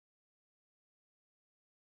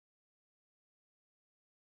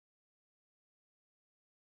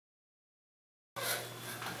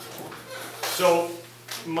So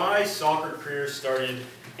my soccer career started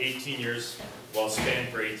 18 years, well, spanned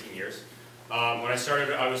for 18 years. When I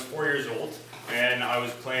started, I was 4 years old, and I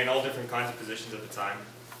was playing all different kinds of positions at the time.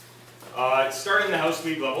 It started in the house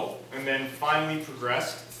league level, and then finally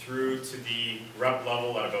progressed through to the rep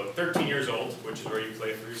level at about 13 years old, which is where you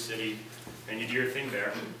play for your city, and you do your thing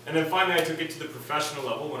there. And then finally I took it to the professional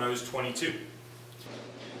level when I was 22.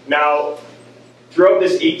 Now, throughout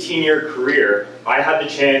this 18-year career, I had the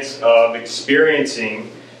chance of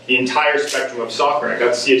experiencing the entire spectrum of soccer. I got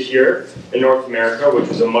to see it here in North America, which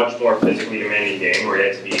was a much more physically demanding game where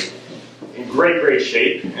you had to be in great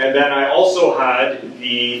shape. And then I also had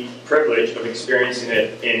the privilege of experiencing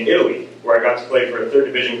it in Italy, where I got to play for a third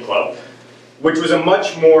division club, which was a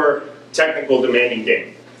much more technical, demanding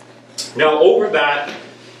game. Now, over that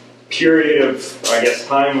period of, I guess,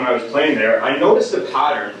 time when I was playing there, I noticed a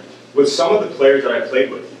pattern with some of the players that I played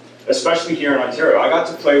with, especially here in Ontario. I got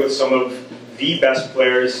to play with some of the best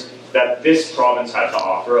players that this province had to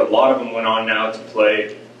offer. A lot of them went on now to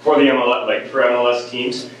play for the MLS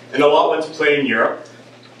teams, and a lot went to play in Europe.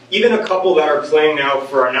 Even a couple that are playing now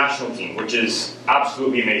for our national team, which is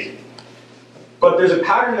absolutely amazing. But there's a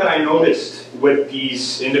pattern that I noticed with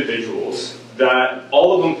these individuals that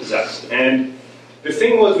all of them possessed. And the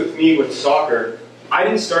thing was with me with soccer, I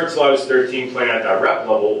didn't start till I was 13 playing at that rep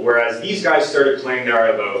level, whereas these guys started playing there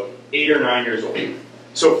at about 8 or 9 years old.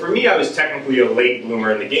 So for me, I was technically a late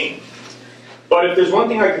bloomer in the game. But if there's one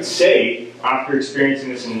thing I could say after experiencing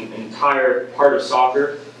this entire part of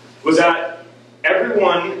soccer, was that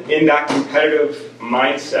everyone in that competitive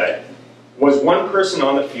mindset was one person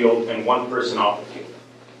on the field and one person off the field.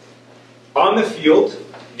 On the field,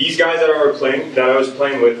 these guys that I was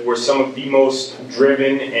playing with were some of the most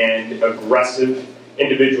driven and aggressive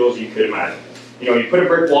individuals you could imagine. You know, you put a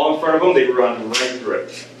brick wall in front of them, they run right through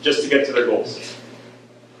it, just to get to their goals.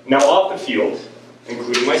 Now off the field,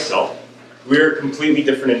 including myself, we were completely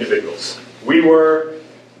different individuals. We were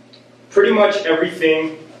pretty much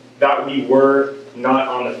everything that we were not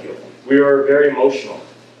on the field. We were very emotional,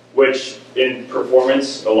 which in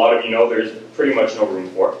performance, a lot of you know, there's pretty much no room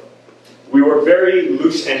for. We were very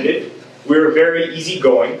loose-ended. We were very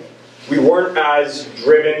easygoing. We weren't as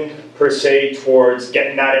driven, per se, towards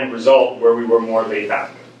getting that end result where we were more laid back.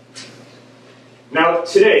 Now,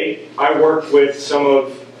 today, I work with some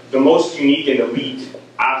of the most unique and elite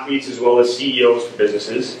athletes as well as CEOs for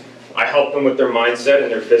businesses. I help them with their mindset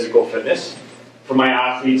and their physical fitness. For my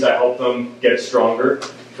athletes, I help them get stronger.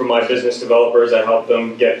 For my business developers, I help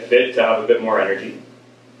them get fit to have a bit more energy.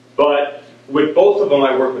 But with both of them,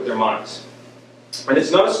 I work with their minds. And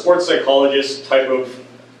it's not a sports psychologist type of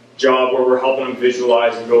job where we're helping them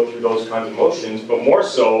visualize and go through those kinds of emotions, but more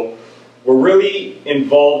so, we're really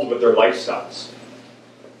involved with their lifestyles.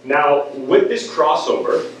 Now, with this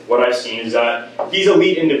crossover, what I've seen is that these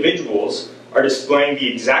elite individuals are displaying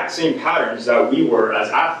the exact same patterns that we were as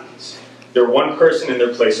athletes. They're one person in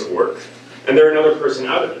their place of work, and they're another person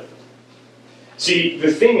out of it. See,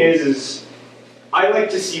 the thing is I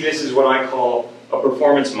like to see this as what I call a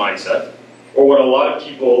performance mindset, or what a lot of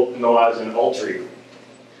people know as an alter ego.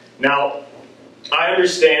 Now, I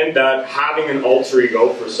understand that having an alter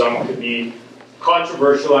ego for some could be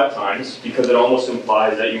controversial at times, because it almost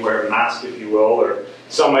implies that you wear a mask, if you will, or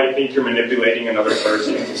some might think you're manipulating another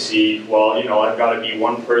person to see, well, you know, I've got to be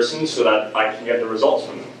one person so that I can get the results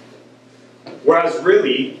from them. Whereas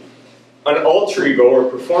really, an alter ego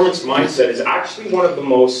or performance mindset is actually one of the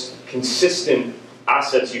most consistent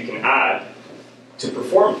assets you can add to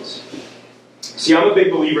performance. See, I'm a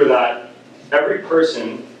big believer that every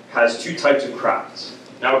person has two types of crafts.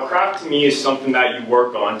 Now, a craft to me is something that you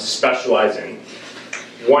work on to specialize in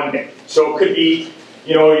one day. So it could be,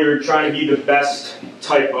 you know, you're trying to be the best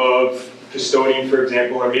type of custodian, for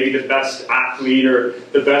example, or maybe the best athlete or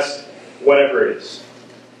the best whatever it is.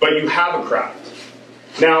 But you have a craft.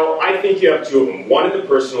 Now, I think you have two of them. One in the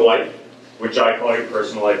personal life, which I call your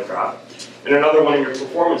personal life craft, and another one in your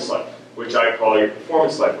performance life, which I call your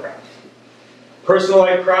performance life craft. Personal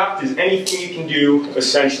life craft is anything you can do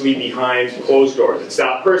essentially behind closed doors. It's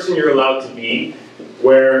that person you're allowed to be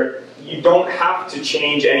where you don't have to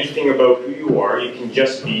change anything about who you are, you can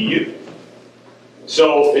just be you.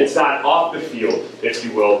 So it's that off the field, if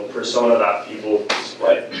you will, persona that people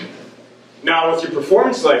display. Now with your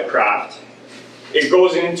performance life craft, it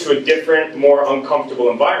goes into a different, more uncomfortable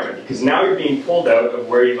environment, because now you're being pulled out of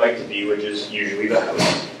where you like to be, which is usually the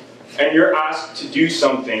house. And you're asked to do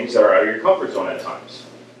some things that are out of your comfort zone at times.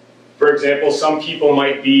 For example, some people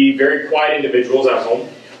might be very quiet individuals at home,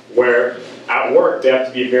 where at work they have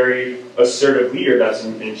to be a very assertive leader that's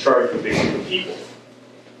in charge of a big group of people.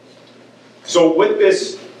 So with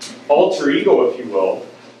this alter ego, if you will,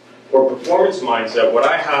 or performance mindset, what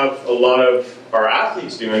I have a lot of our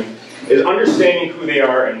athletes doing is understanding who they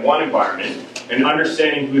are in one environment and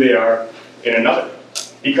understanding who they are in another.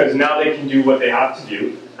 Because now they can do what they have to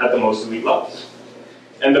do at the most elite levels.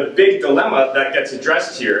 And the big dilemma that gets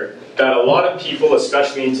addressed here, that a lot of people,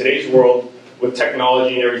 especially in today's world, with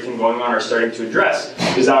technology and everything going on, are starting to address,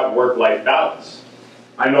 is that work-life balance.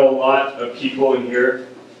 I know a lot of people in here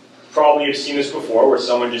probably have seen this before, where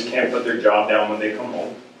someone just can't put their job down when they come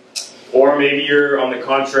home. Or maybe you're, on the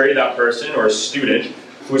contrary, that person or a student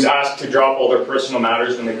who's asked to drop all their personal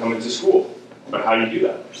matters when they come into school. But how do you do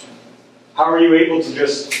that? How are you able to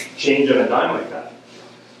just change on a dime like that?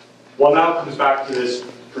 Well, now it comes back to this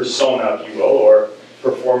persona, if you will, or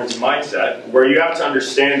performance mindset, where you have to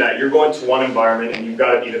understand that you're going to one environment and you've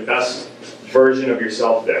got to be the best version of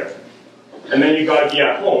yourself there. And then you've got to be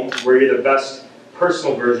at home where you're the best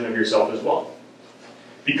personal version of yourself as well.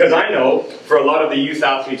 Because I know, for a lot of the youth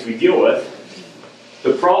athletes we deal with,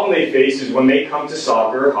 the problem they face is when they come to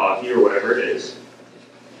soccer or hockey or whatever it is,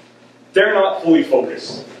 they're not fully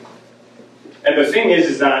focused. And the thing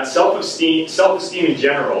is that self-esteem in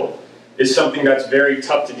general is something that's very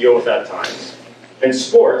tough to deal with at times. And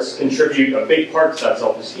sports contribute a big part to that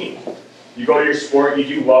self-esteem. You go to your sport, you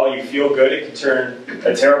do well, you feel good, it can turn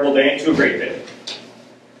a terrible day into a great day.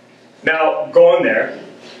 Now, going there,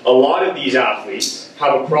 a lot of these athletes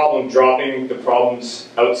have a problem dropping the problems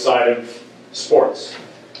outside of sports.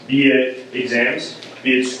 Be it exams,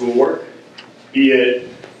 be it schoolwork, be it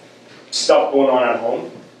stuff going on at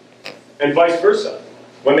home, and vice versa.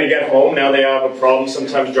 When they get home, now they have a problem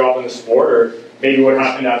sometimes dropping the sport, or maybe what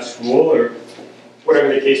happened at school, or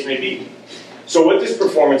whatever the case may be. So with this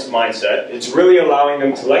performance mindset, it's really allowing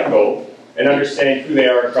them to let go and understand who they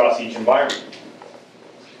are across each environment.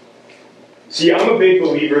 See, I'm a big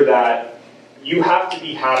believer that you have to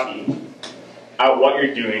be happy at what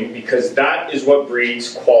you're doing, because that is what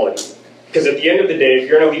breeds quality. Because at the end of the day, if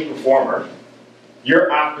you're an elite performer,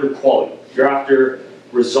 you're after quality. You're after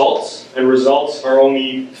results, and results are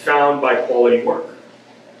only found by quality work.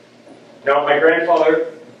 Now, my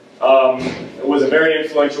grandfather was a very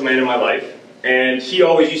influential man in my life, and he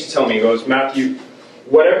always used to tell me, he goes, Matthew,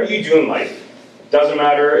 whatever you do in life, doesn't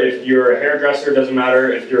matter if you're a hairdresser, doesn't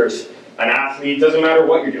matter if you're an athlete, doesn't matter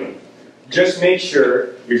what you're doing, just make sure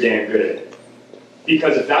you're damn good at it.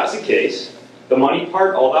 Because if that's the case, the money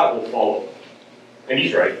part, all that will follow. And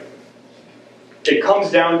he's right. It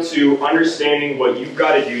comes down to understanding what you've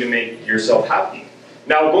got to do to make yourself happy.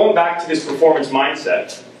 Now, going back to this performance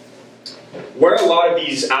mindset, where a lot of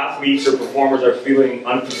these athletes or performers are feeling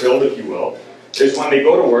unfulfilled, if you will, is when they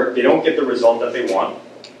go to work, they don't get the result that they want,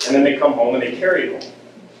 and then they come home and they carry it home.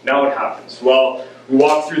 Now what happens? Well, we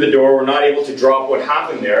walk through the door, we're not able to drop what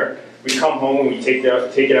happened there. We come home and we take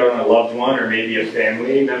it out on a loved one, or maybe a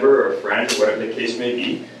family member or a friend, or whatever the case may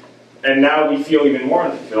be. And now we feel even more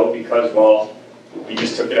unfulfilled because, well, we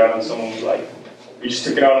just took it out on someone we like. We just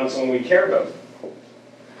took it out on someone we care about.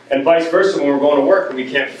 And vice versa, when we're going to work and we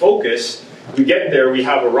can't focus, we get there, we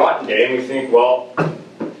have a rotten day, and we think, well,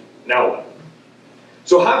 now what?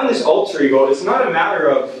 So having this alter ego, it's not a matter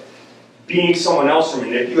of being someone else or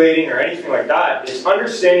manipulating or anything like that. It's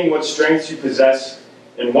understanding what strengths you possess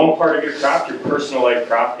in one part of your craft, your personal life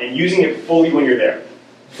craft, and using it fully when you're there.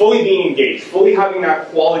 Fully being engaged, fully having that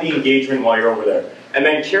quality engagement while you're over there. And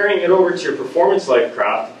then carrying it over to your performance life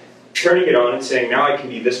craft, turning it on and saying, now I can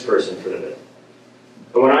be this person for the day.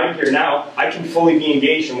 But when I'm here now, I can fully be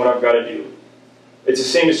engaged in what I've got to do. It's the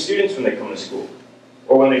same as students when they come to school,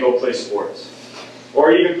 or when they go play sports,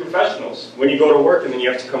 or even professionals, when you go to work and then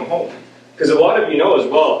you have to come home. Because a lot of you know as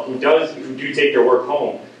well, who do take their work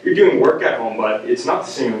home, you're doing work at home, but it's not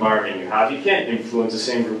the same environment you have. You can't influence the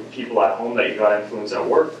same group of people at home that you got to influence at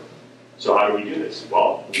work. So how do we do this?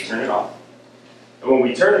 Well, we turn it off. And when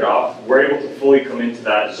we turn it off, we're able to fully come into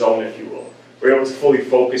that zone, if you will. We're able to fully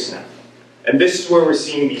focus now. And this is where we're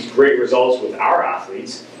seeing these great results with our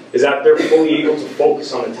athletes, is that they're fully able to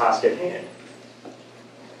focus on the task at hand.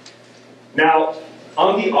 Now,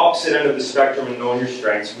 on the opposite end of the spectrum in knowing your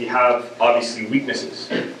strengths, we have, obviously, weaknesses.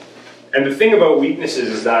 And the thing about weaknesses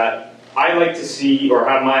is that I like to see, or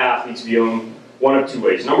have my athletes view them one of two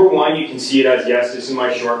ways. Number one, you can see it as, yes, this is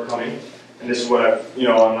my shortcoming, and this is what I'm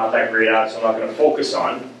not that great at, so I'm not going to focus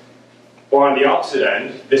on. Or on the opposite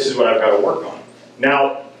end, this is what I've got to work on.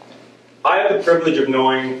 Now, I have the privilege of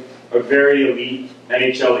knowing a very elite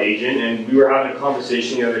NHL agent, and we were having a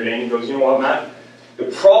conversation the other day, and he goes, you know what, Matt? The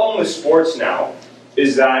problem with sports now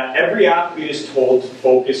is that every athlete is told to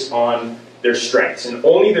focus on their strengths, and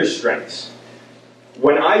only their strengths.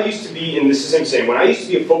 When I used to be, and this is him saying, when I used to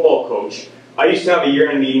be a football coach, I used to have a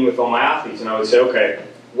year-end meeting with all my athletes, and I would say, okay,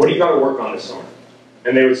 what do you got to work on this summer?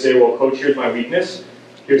 And they would say, well, coach, here's my weakness.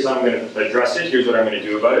 Here's how I'm going to address it. Here's what I'm going to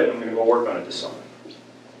do about it. I'm going to go work on it this summer.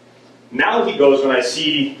 Now he goes, when I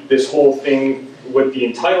see this whole thing with the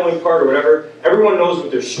entitlement part or whatever, everyone knows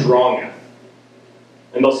what they're strong at.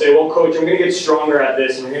 And they'll say, well, coach, I'm going to get stronger at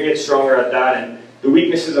this, and I'm going to get stronger at that, and the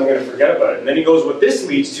weaknesses, I'm going to forget about it. And then he goes, what this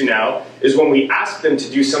leads to now is when we ask them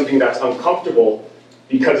to do something that's uncomfortable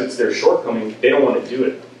because it's their shortcoming, they don't want to do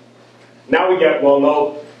it. Now we get, well,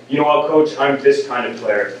 no, you know what, coach, I'm this kind of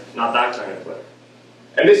player, not that kind of player.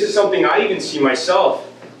 And this is something I even see myself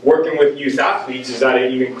working with youth athletes, is that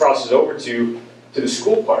it even crosses over to the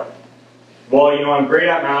school part. Well, you know, I'm great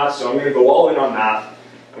at math, so I'm going to go all in on math.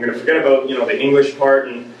 I'm going to forget about, you know, the English part,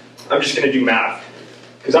 and I'm just going to do math.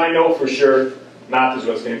 Because I know for sure math is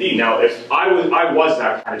what's going to be. Now, if I was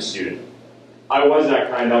that kind of student, I was that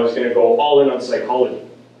kind that was going to go all in on psychology.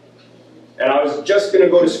 And I was just going to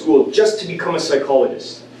go to school just to become a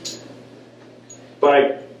psychologist. But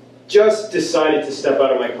I just decided to step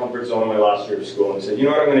out of my comfort zone in my last year of school and said, you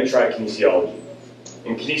know what, I'm going to try kinesiology.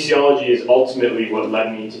 And kinesiology is ultimately what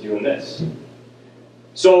led me to doing this.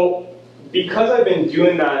 So, because I've been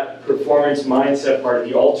doing that performance mindset part,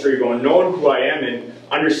 the alter ego, and knowing who I am and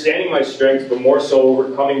understanding my strengths, but more so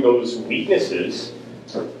overcoming those weaknesses,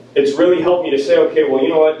 it's really helped me to say, okay, well, you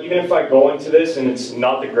know what, even if I go into this and it's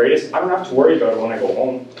not the greatest, I don't have to worry about it when I go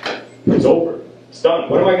home. It's over. It's done.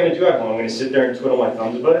 What am I going to do at home? I'm going to sit there and twiddle my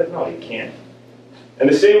thumbs about it? No, you can't. And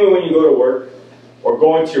the same way when you go to work or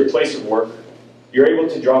go into your place of work, you're able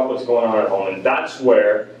to drop what's going on at home. And that's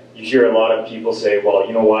where you hear a lot of people say, well,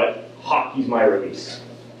 you know what, hockey's my release.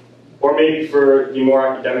 Or maybe for the more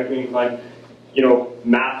academically inclined, you know,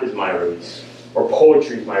 math is my release. Or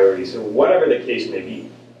poetry is my release. Or whatever the case may be.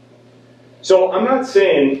 So I'm not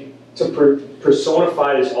saying to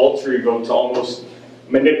personify this alter ego to almost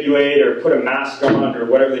manipulate or put a mask on or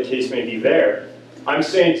whatever the case may be there. I'm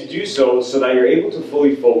saying to do so that you're able to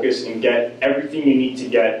fully focus and get everything you need to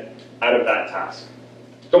get out of that task.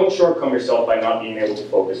 Don't shortcome yourself by not being able to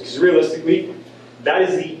focus, because realistically, that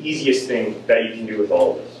is the easiest thing that you can do with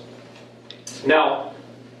all of this. Now,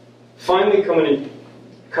 finally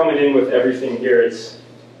coming in with everything here, it's,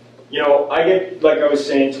 you know, I get, like I was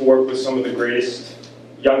saying, to work with some of the greatest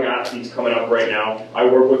young athletes coming up right now. I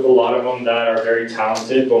work with a lot of them that are very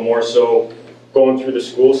talented, but more so going through the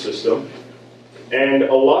school system. And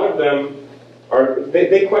a lot of them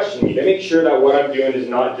they question me. They make sure that what I'm doing is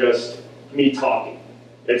not just me talking.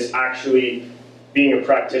 It's actually being a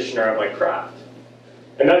practitioner of my craft.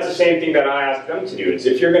 And that's the same thing that I ask them to do. It's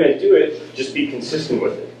if you're going to do it, just be consistent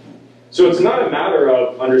with it. So it's not a matter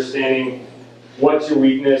of understanding what's your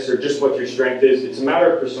weakness or just what your strength is. It's a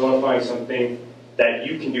matter of personifying something that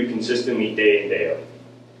you can do consistently day in, day out.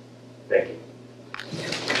 Thank you.